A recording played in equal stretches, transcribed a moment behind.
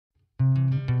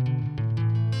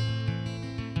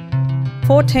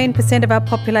14% of our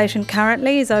population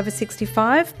currently is over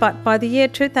 65, but by the year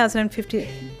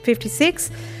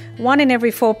 2056, 1 in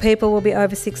every 4 people will be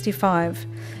over 65.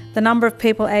 The number of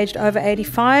people aged over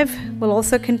 85 will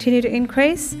also continue to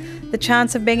increase. The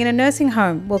chance of being in a nursing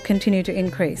home will continue to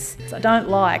increase. I don't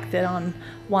like that I'm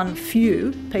one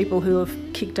few people who have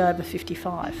kicked over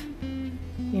 55.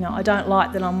 I don't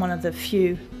like that I'm one of the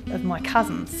few of my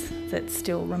cousins that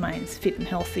still remains fit and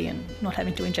healthy and not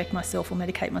having to inject myself or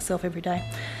medicate myself every day.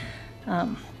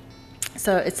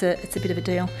 So it's a bit of a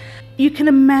deal. You can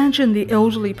imagine the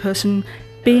elderly person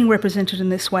being represented in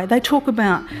this way. They talk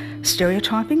about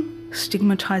stereotyping,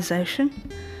 stigmatisation,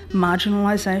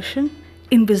 marginalisation,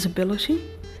 invisibility,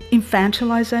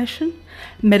 infantilisation,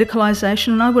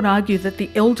 medicalisation, and I would argue that the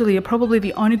elderly are probably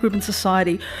the only group in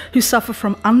society who suffer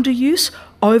from underuse,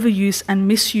 overuse and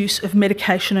misuse of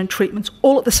medication and treatments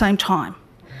all at the same time.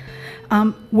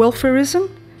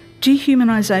 Welfarism,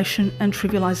 dehumanisation and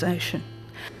trivialisation.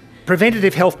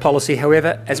 Preventative health policy,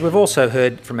 however, as we've also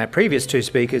heard from our previous 2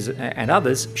 speakers and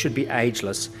others, should be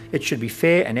ageless. It should be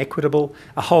fair and equitable.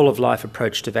 A whole-of-life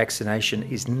approach to vaccination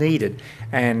is needed,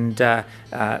 and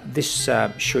this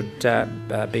should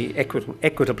be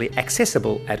equitably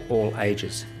accessible at all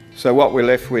ages. So what we're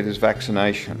left with is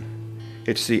vaccination.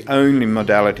 It's the only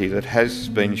modality that has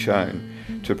been shown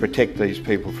to protect these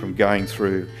people from going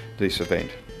through this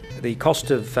event. The cost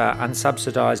of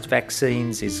unsubsidised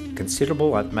vaccines is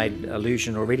considerable. I've made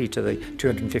allusion already to the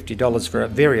 $250 for a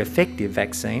very effective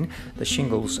vaccine, the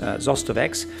shingles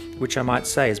Zostavax, which I might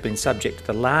say has been subject to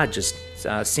the largest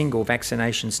single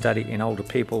vaccination study in older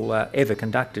people ever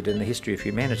conducted in the history of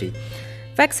humanity.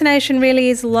 Vaccination really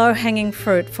is low-hanging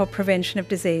fruit for prevention of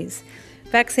disease.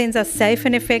 Vaccines are safe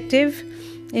and effective.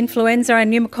 Influenza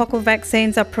and pneumococcal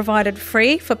vaccines are provided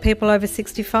free for people over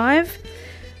 65.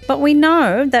 But we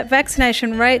know that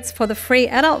vaccination rates for the free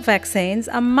adult vaccines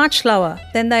are much lower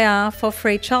than they are for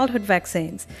free childhood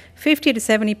vaccines, 50 to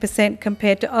 70%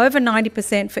 compared to over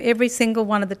 90% for every single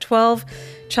one of the 12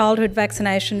 childhood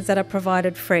vaccinations that are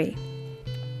provided free.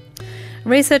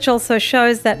 Research also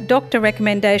shows that doctor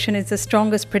recommendation is the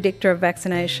strongest predictor of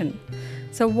vaccination.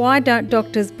 So why don't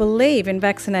doctors believe in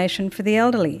vaccination for the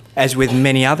elderly? As with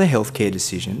many other healthcare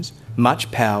decisions,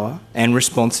 much power and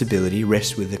responsibility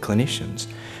rests with the clinicians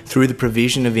through the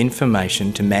provision of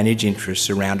information to manage interests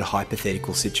around a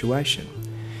hypothetical situation.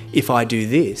 If I do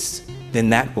this, then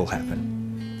that will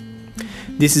happen.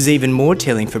 This is even more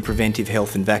telling for preventive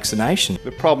health and vaccination.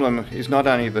 The problem is not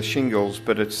only the shingles,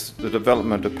 but it's the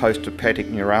development of post-herpetic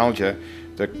neuralgia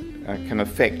that can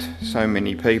affect so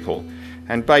many people.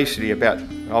 And basically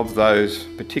of those,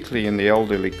 particularly in the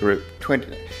elderly group,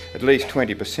 at least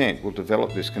 20% will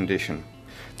develop this condition.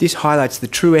 This highlights the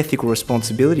true ethical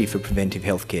responsibility for preventive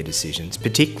healthcare decisions,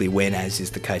 particularly when, as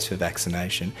is the case for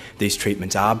vaccination, these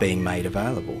treatments are being made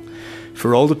available.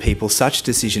 For older people, such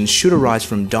decisions should arise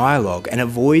from dialogue and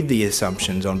avoid the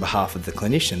assumptions on behalf of the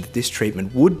clinician that this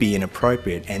treatment would be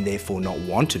inappropriate and therefore not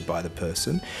wanted by the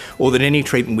person, or that any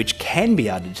treatment which can be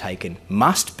undertaken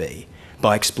must be,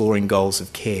 by exploring goals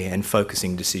of care and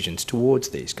focusing decisions towards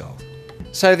these goals.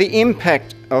 So the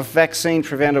impact of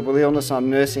vaccine-preventable illness on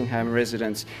nursing home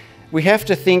residents, we have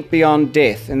to think beyond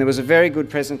death. And there was a very good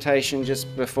presentation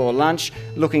just before lunch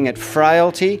looking at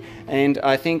frailty, and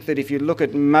I think that if you look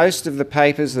at most of the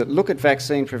papers that look at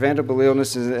vaccine-preventable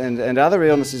illnesses and other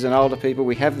illnesses in older people,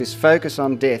 we have this focus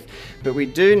on death, but we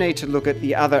do need to look at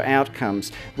the other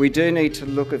outcomes. We do need to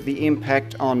look at the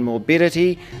impact on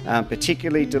morbidity,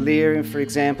 particularly delirium, for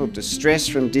example, distress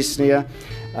from dyspnea.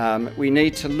 We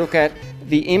need to look at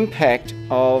the impact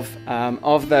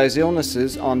of those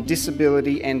illnesses on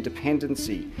disability and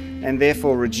dependency, and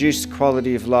therefore reduced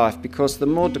quality of life, because the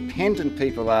more dependent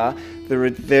people are,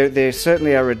 there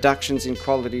certainly are reductions in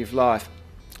quality of life.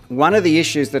 One of the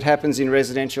issues that happens in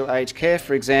residential aged care,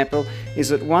 for example, is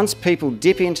that once people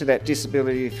dip into that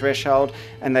disability threshold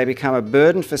and they become a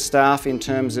burden for staff in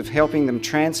terms of helping them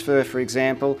transfer, for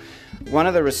example, one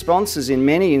of the responses in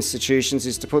many institutions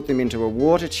is to put them into a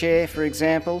water chair, for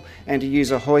example, and to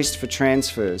use a hoist for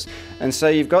transfers. And so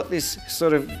you've got this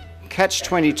sort of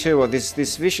catch-22, or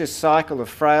this vicious cycle of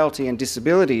frailty and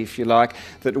disability, if you like,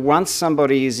 that once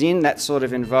somebody is in that sort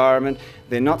of environment,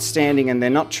 they're not standing and they're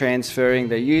not transferring,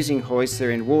 they're using hoists,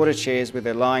 they're in water chairs where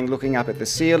they're lying looking up at the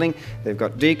ceiling, they've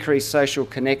got decreased social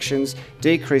connections,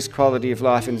 decreased quality of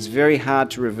life, and it's very hard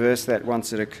to reverse that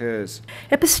once it occurs.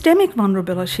 Epistemic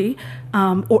vulnerability,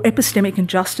 or epistemic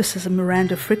injustice, as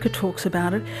Miranda Fricker talks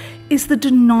about it, is the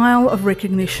denial of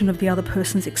recognition of the other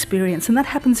person's experience, and that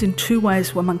happens in two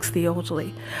ways amongst the the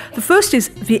elderly. The first is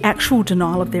the actual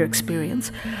denial of their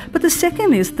experience, but the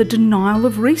second is the denial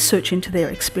of research into their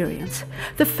experience.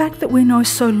 The fact that we know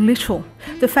so little,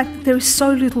 the fact that there is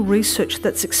so little research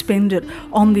that's expended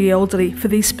on the elderly for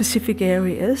these specific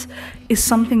areas is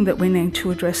something that we need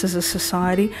to address as a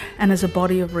society and as a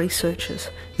body of researchers.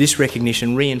 This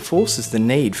recognition reinforces the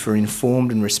need for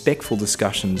informed and respectful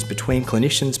discussions between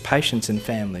clinicians, patients and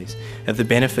families of the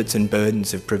benefits and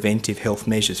burdens of preventive health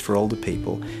measures for older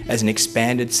people as an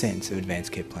expanded sense of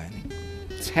advanced care planning.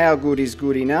 How good is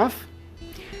good enough?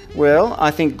 Well,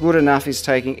 I think good enough is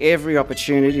taking every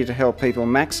opportunity to help people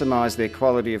maximise their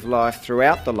quality of life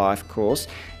throughout the life course,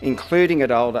 including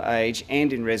at older age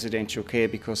and in residential care,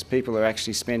 because people are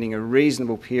actually spending a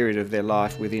reasonable period of their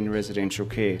life within residential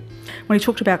care. When he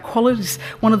talked about qualities,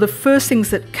 one of the first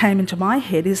things that came into my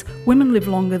head is women live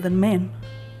longer than men.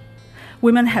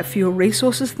 Women have fewer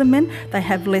resources than men, they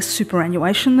have less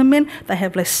superannuation than men, they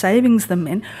have less savings than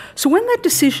men. So when that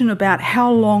decision about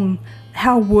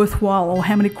how worthwhile or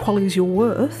how many qualities you're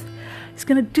worth is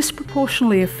going to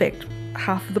disproportionately affect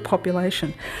half of the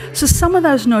population. So some of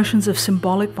those notions of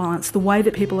symbolic violence, the way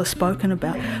that people are spoken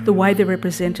about, the way they're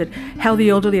represented, how the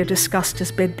elderly are discussed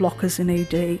as bed blockers in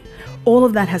ED, all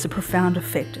of that has a profound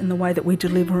effect in the way that we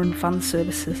deliver and fund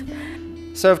services.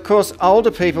 So of course older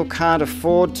people can't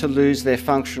afford to lose their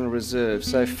functional reserve.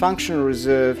 So functional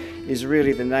reserve is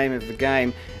really the name of the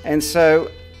game. And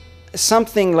so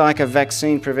something like a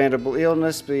vaccine preventable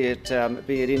illness, be it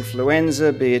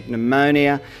influenza, be it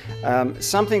pneumonia,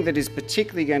 something that is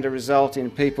particularly going to result in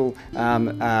people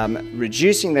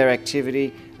reducing their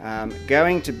activity,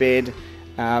 going to bed,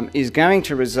 is going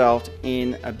to result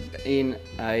in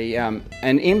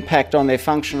an impact on their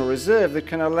functional reserve that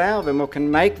can allow them or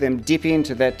can make them dip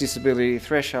into that disability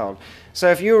threshold. So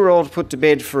if you were all put to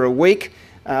bed for a week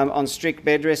on strict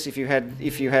bed rest, if you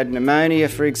had pneumonia,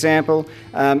 for example,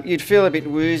 you'd feel a bit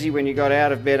woozy when you got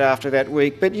out of bed after that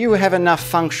week, but you have enough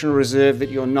functional reserve that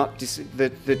you're not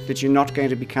that you're not going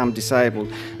to become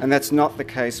disabled, and that's not the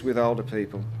case with older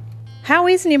people. How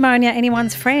is pneumonia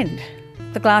anyone's friend?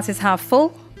 The glass is half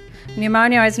full.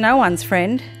 Pneumonia is no one's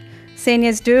friend.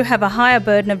 Seniors do have a higher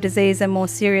burden of disease and more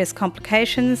serious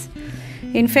complications.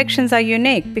 Infections are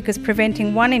unique because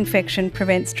preventing one infection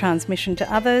prevents transmission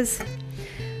to others.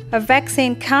 A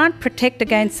vaccine can't protect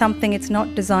against something it's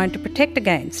not designed to protect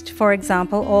against. For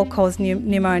example, all-cause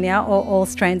pneumonia or all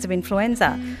strains of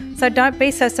influenza. So don't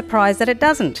be so surprised that it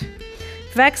doesn't.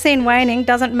 Vaccine waning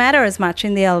doesn't matter as much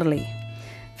in the elderly.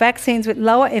 Vaccines with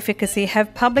lower efficacy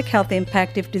have public health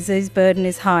impact if disease burden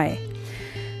is high.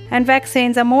 And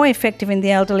vaccines are more effective in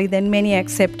the elderly than many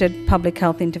accepted public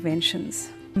health interventions.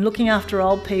 Looking after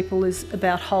old people is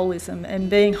about holism, and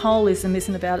being holism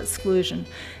isn't about exclusion.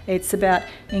 It's about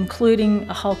including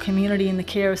a whole community in the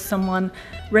care of someone,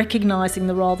 recognising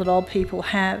the role that old people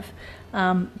have,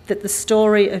 that the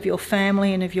story of your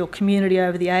family and of your community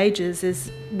over the ages is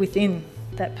within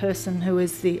that person who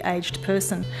is the aged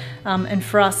person. And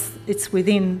for us, it's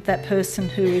within that person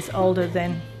who is older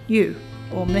than you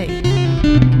or me.